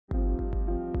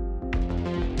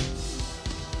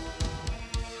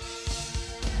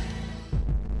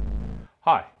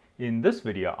Hi, in this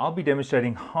video I'll be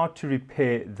demonstrating how to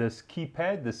repair this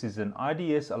keypad. This is an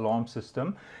IDS alarm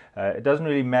system. It doesn't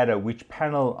really matter which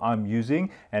panel I'm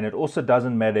using, and it also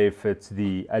doesn't matter if it's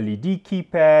the LED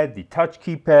keypad, the touch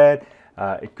keypad.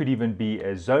 It could even be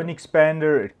a zone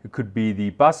expander, it could be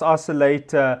the bus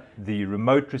isolator, the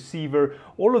remote receiver.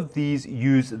 All of these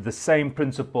use the same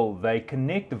principle. They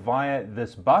connect via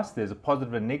this bus. There's a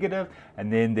positive and negative,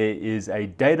 and then there is a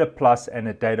data plus and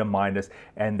a data minus,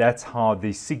 and that's how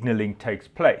the signaling takes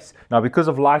place. Now, because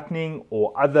of lightning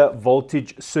or other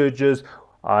voltage surges,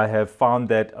 I have found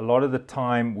that a lot of the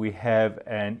time we have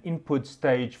an input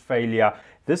stage failure.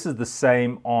 This is the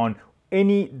same on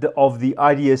any of the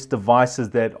IDS devices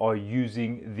that are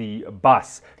using the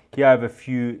bus. Here I have a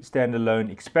few standalone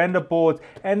expander boards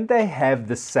and they have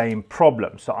the same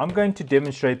problem. So I'm going to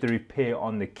demonstrate the repair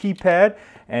on the keypad,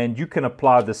 and you can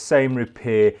apply the same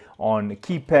repair on the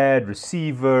keypad,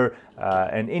 receiver,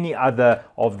 and any other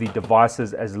of the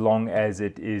devices as long as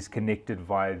it is connected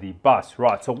via the bus.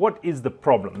 Right, so what is the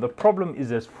problem? The problem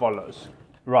is as follows.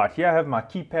 Right, here I have my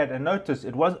keypad, and notice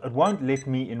it won't let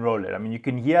me enroll it. I mean, you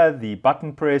can hear the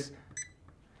button press,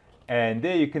 and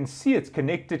there you can see it's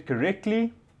connected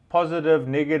correctly. Positive,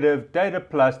 negative, data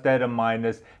plus, data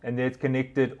minus, and there it's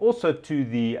connected also to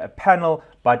the panel,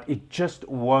 but it just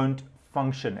won't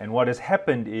function. And what has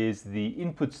happened is the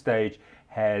input stage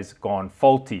has gone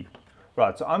faulty.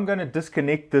 Right, so I'm going to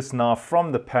disconnect this now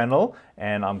from the panel,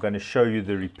 and I'm going to show you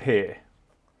the repair.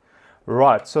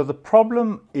 Right, so the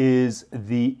problem is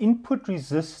the input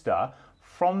resistor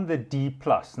from the D+.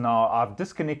 Now, I've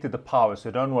disconnected the power, so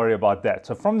don't worry about that.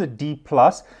 So from the D+,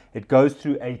 it goes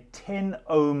through a 10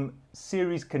 ohm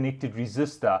series connected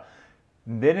resistor,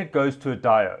 then it goes to a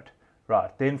diode.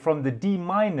 Right, then from the D-,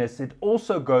 it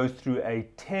also goes through a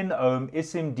 10 ohm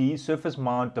SMD, surface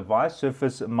mount device,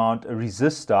 surface mount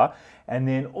resistor, and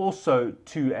then also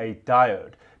to a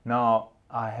diode. Now,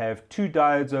 I have two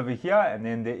diodes over here, and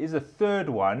then there is a third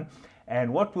one,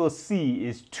 and what we'll see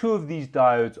is two of these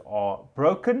diodes are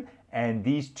broken and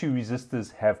these two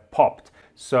resistors have popped.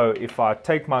 So if I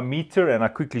take my meter and I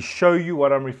quickly show you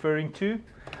what I'm referring to.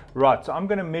 Right, so I'm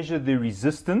going to measure the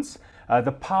resistance.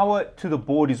 The power to the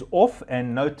board is off,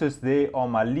 and notice there are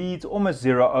my leads, almost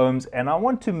 0 ohms, and I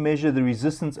want to measure the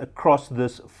resistance across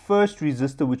this first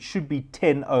resistor, which should be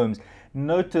 10 ohms.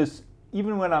 Notice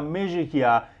even when I measure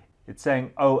here, it's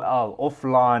saying OL,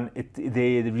 offline,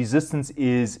 the resistance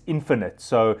is infinite.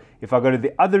 So if I go to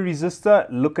the other resistor,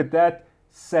 look at that,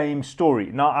 same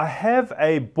story. Now I have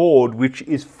a board which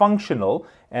is functional,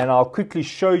 and I'll quickly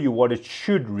show you what it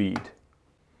should read.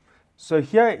 So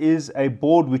here is a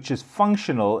board which is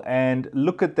functional, and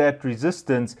look at that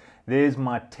resistance. There's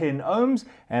my 10 ohms,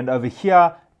 and over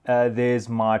here there's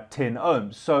my 10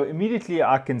 ohms. So immediately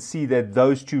I can see that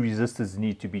those two resistors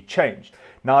need to be changed.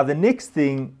 Now the next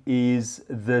thing is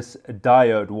this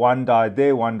diode, one diode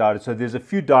there, one diode. So there's a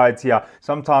few diodes here.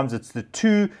 Sometimes it's the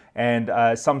 2,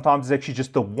 and sometimes it's actually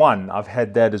just the 1. I've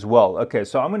had that as well. Okay,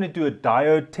 so I'm going to do a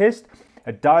diode test.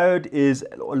 A diode is,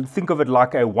 think of it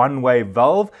like a one-way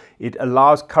valve. It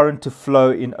allows current to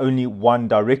flow in only one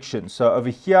direction. So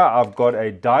over here I've got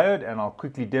a diode, and I'll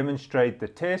quickly demonstrate the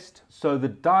test. So the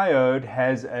diode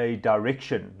has a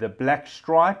direction. The black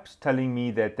stripes telling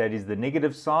me that that is the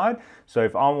negative side. So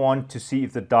if I want to see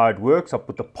if the diode works, I'll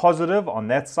put the positive on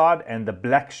that side, and the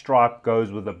black stripe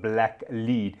goes with a black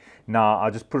lead. Now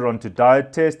I'll just put it onto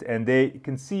diode test, and there you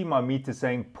can see my meter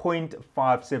saying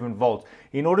 0.57 volts.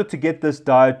 In order to get this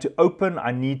diode to open,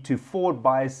 I need to forward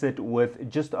bias it with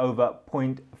just over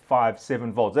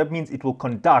 0.57 volts. That means it will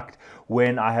conduct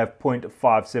when I have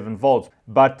 0.57 volts.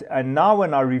 But now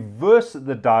when I reverse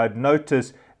the diode,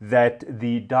 notice that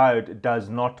the diode does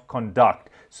not conduct.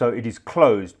 So it is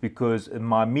closed because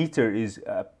my meter is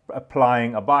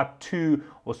applying about 2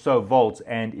 or so volts,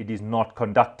 and it is not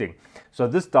conducting. So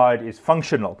this diode is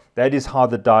functional. That is how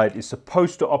the diode is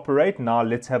supposed to operate. Now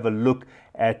let's have a look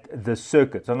at the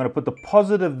circuit. So I'm going to put the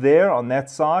positive there on that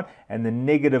side and the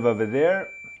negative over there.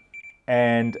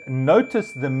 And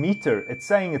notice the meter, it's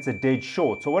saying it's a dead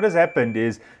short. So what has happened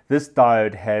is this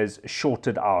diode has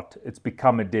shorted out. It's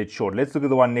become a dead short. Let's look at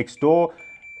the one next door.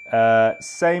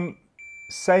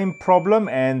 Same problem,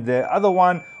 and the other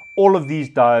one, all of these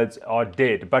diodes are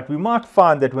dead. But we might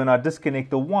find that when I disconnect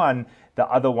the one, the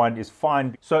other one is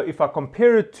fine. So if I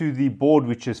compare it to the board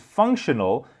which is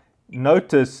functional,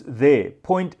 notice there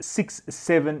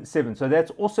 0.677. So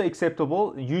that's also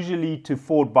acceptable. Usually to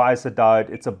forward bias a diode,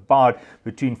 it's about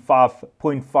between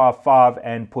 0.55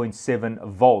 and 0.7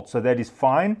 volts. So that is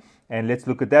fine. And let's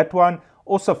look at that one.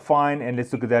 also fine, and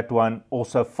let's look at that one,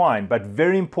 also fine. But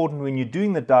very important when you're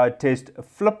doing the diode test,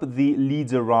 flip the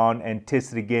leads around and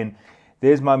test it again.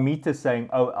 There's my meter saying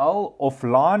OL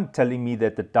offline, telling me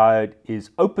that the diode is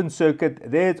open circuit.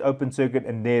 There it's open circuit,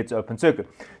 and there it's open circuit.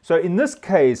 So in this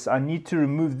case, I need to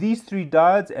remove these 3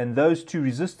 diodes and those 2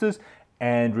 resistors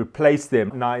and replace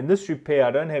them. Now in this repair, I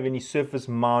don't have any surface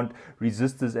mount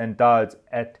resistors and diodes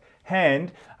at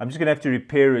hand. I'm just gonna have to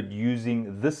repair it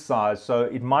using this size, so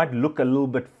it might look a little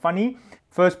bit funny.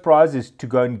 First prize is to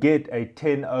go and get a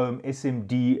 10 ohm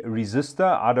SMD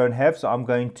resistor. I don't have, so I'm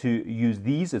going to use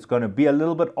these. It's going to be a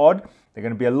little bit odd. They're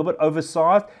going to be a little bit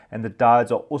oversized, and the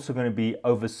diodes are also going to be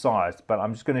oversized. But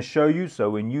I'm just going to show you, so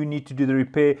when you need to do the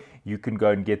repair, you can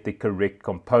go and get the correct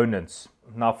components.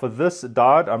 Now for this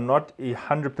diode, I'm not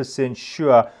 100%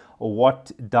 sure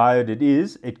what diode it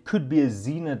is. It could be a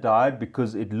Zener diode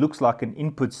because it looks like an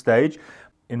input stage.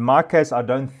 In my case, I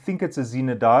don't think it's a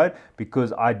Zener diode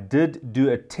because I did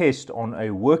do a test on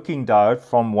a working diode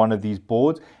from one of these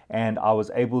boards, and I was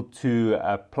able to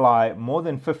apply more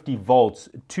than 50 volts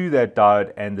to that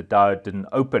diode, and the diode didn't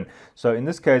open. So in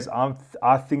this case,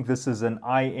 I think this is an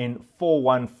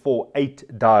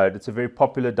IN4148 diode. It's a very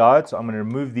popular diode, so I'm going to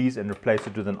remove these and replace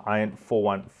it with an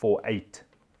IN4148.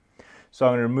 So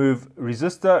I'm going to remove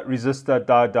resistor, resistor,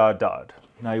 diode, diode, diode.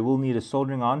 Now you will need a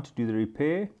soldering iron to do the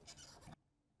repair.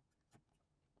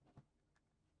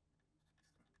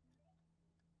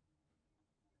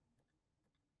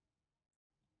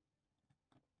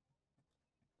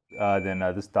 Then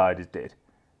this diode is dead.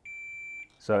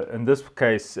 So in this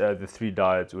case, the 3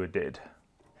 diodes were dead.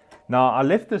 Now I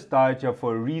left this diode here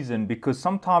for a reason, because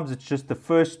sometimes it's just the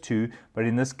first 2, but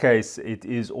in this case it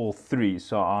is all 3.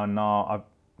 So I'm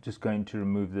just going to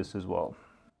remove this as well.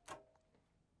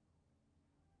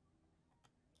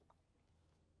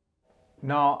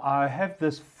 Now I have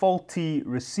this faulty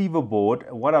receiver board.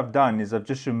 What I've done is I've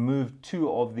just removed 2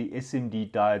 of the SMD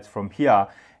diodes from here,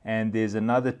 and there's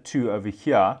another 2 over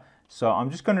here. So I'm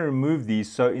just going to remove these.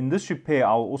 So in this repair,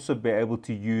 I'll also be able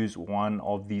to use one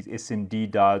of these SMD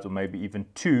diodes, or maybe even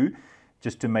 2,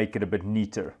 just to make it a bit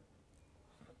neater.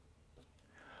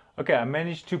 Okay, I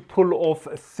managed to pull off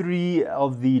 3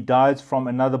 of the diodes from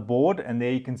another board, and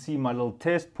there you can see my little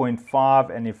test, 0.5,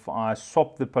 and if I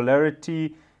swap the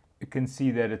polarity, you can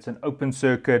see that it's an open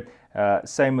circuit.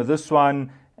 Same with this one,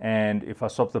 and if I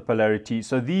swap the polarity.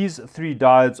 So these 3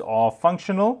 diodes are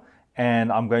functional,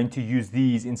 and I'm going to use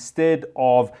these instead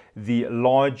of the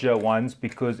larger ones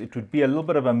because it would be a little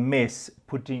bit of a mess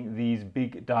putting these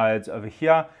big diodes over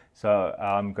here. So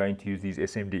I'm going to use these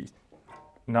SMDs.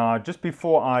 Now just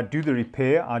before I do the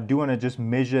repair, I do want to just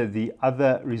measure the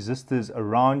other resistors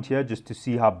around here just to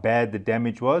see how bad the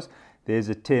damage was. There's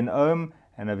a 10 ohm,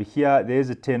 and over here there's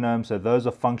a 10 ohm, so those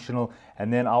are functional.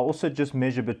 And then I'll also just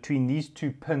measure between these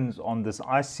 2 pins on this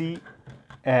IC,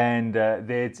 and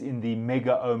there it's in the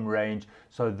mega ohm range.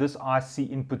 So this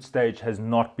IC input stage has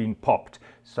not been popped,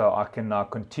 so I can now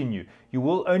continue. You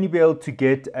will only be able to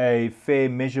get a fair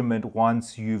measurement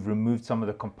once you've removed some of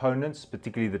the components,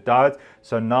 particularly the diodes.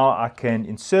 So now I can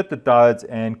insert the diodes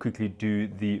and quickly do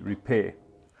the repair.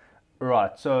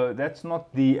 Right, so that's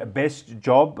not the best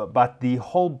job, but the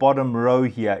whole bottom row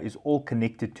here is all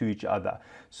connected to each other.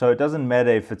 So it doesn't matter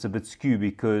if it's a bit skew,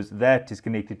 because that is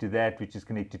connected to that, which is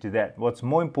connected to that. What's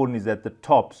more important is that the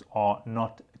tops are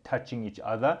not touching each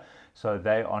other, so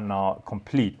they are now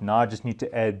complete. Now I just need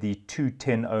to add the 2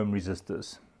 10 ohm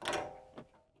resistors.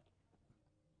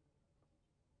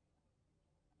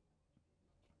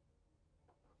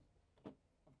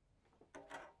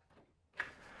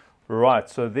 Right,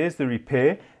 so there's the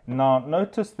repair. Now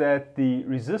notice that the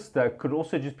resistor could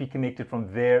also just be connected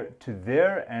from there to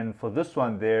there, and for this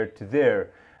one there to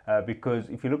there, because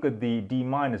if you look at the D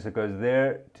minus, it goes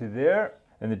there to there,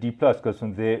 and the D plus goes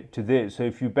from there to there. So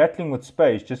if you're battling with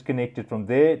space, just connect it from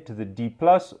there to the D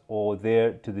plus or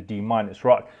there to the D minus.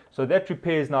 Right, so that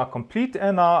repair is now complete,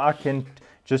 and now I can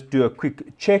just do a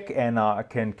quick check, and I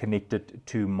can connect it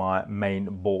to my main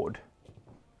board.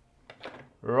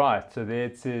 Right, so there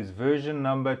it says version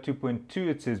number 2.2,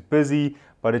 it says busy,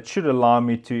 but it should allow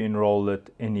me to enroll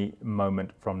it any moment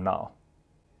from now.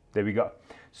 There we go.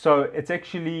 So it's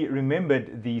actually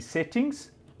remembered the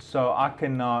settings, so I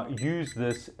can now use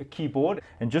this keyboard.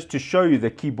 And just to show you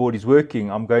the keyboard is working,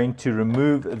 I'm going to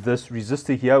remove this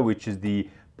resistor here, which is the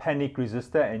panic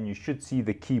resistor, and you should see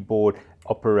the keyboard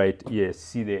operate. Yes,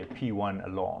 see there, P1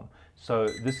 alarm. So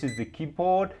this is the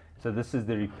keyboard. So this is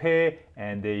the repair,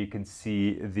 and there you can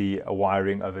see the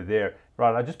wiring over there.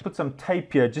 Right, I just put some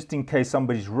tape here just in case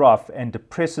somebody's rough and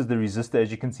depresses the resistor. As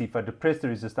you can see, if I depress the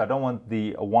resistor, I don't want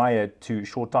the wire to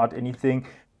short out anything.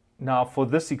 Now for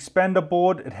this expander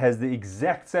board, it has the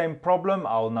exact same problem.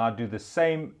 I'll now do the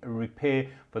same repair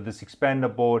for this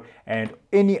expander board and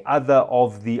any other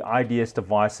of the IDS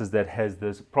devices that has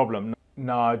this problem.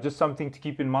 Now, just something to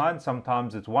keep in mind,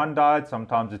 sometimes it's one diode,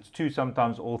 sometimes it's two,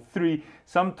 sometimes all three.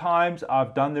 Sometimes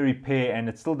I've done the repair and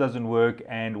it still doesn't work,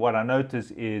 and what I notice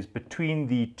is between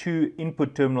the two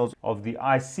input terminals of the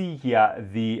IC here,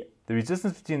 the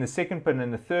resistance between the second pin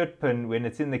and the third pin, when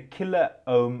it's in the kilo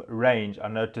ohm range, I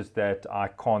notice that I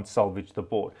can't salvage the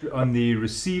board. On the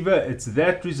receiver, it's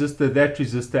that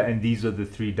resistor, and these are the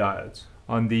three diodes.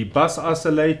 On the bus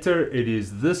oscillator, it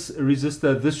is this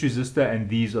resistor, and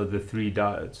these are the three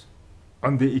diodes.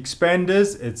 On the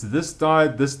expanders, it's this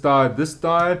diode, this diode, this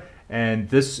diode, and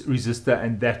this resistor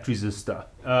and that resistor.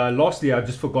 Lastly, I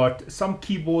just forgot, some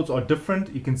keyboards are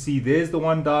different. You can see there's the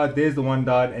one diode, there's the one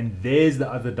diode, and there's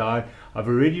the other diode. I've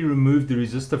already removed the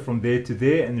resistor from there to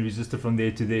there and the resistor from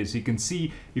there to there. So you can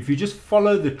see if you just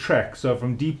follow the track, so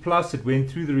from D plus it went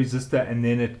through the resistor and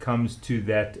then it comes to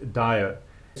that diode.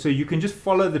 So you can just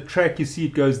follow the track. You see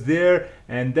it goes there,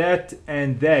 and that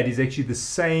is actually the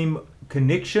same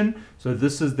connection. So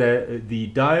this is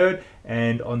the diode,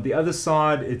 and on the other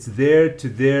side it's there to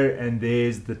there, and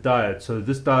there's the diode. So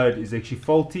this diode is actually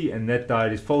faulty and that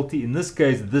diode is faulty. In this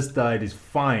case, this diode is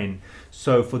fine.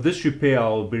 So for this repair,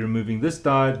 I'll be removing this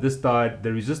diode, the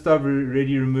resistor I've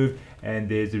already removed, and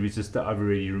there's the resistor I've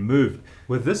already removed.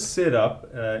 With this setup,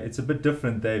 it's a bit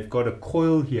different. They've got a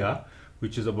coil here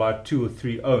which is about 2 or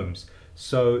 3 ohms.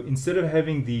 So instead of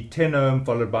having the 10 ohm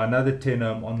followed by another 10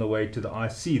 ohm on the way to the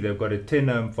IC, they've got a 10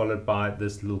 ohm followed by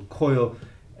this little coil,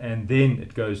 and then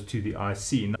it goes to the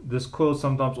IC. Now, this coil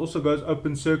sometimes also goes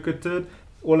open circuited.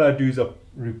 All I do is I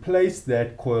replace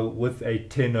that coil with a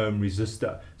 10 ohm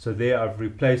resistor. So there I've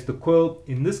replaced the coil.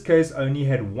 In this case, I only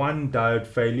had one diode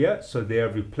failure. So there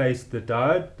I've replaced the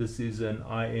diode. This is an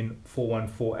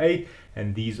IN4148,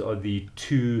 and these are the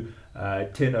two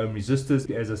 10 ohm resistors.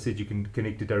 As I said, you can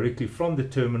connect it directly from the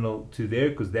terminal to there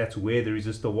because that's where the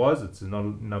resistor was. It's not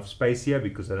enough space here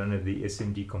because I don't have the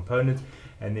SMD components.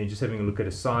 And then just having a look at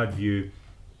a side view,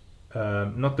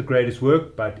 not the greatest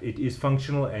work, but it is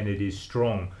functional and it is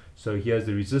strong. So here's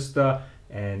the resistor,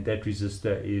 and that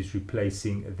resistor is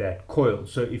replacing that coil.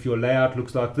 So if your layout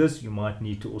looks like this, you might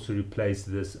need to also replace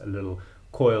this little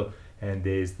coil, and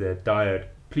there's the diode.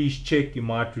 Please check, you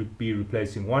might be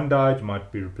replacing one diode, you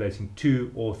might be replacing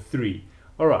 2 or 3.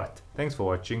 Alright, thanks for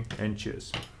watching and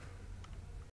cheers.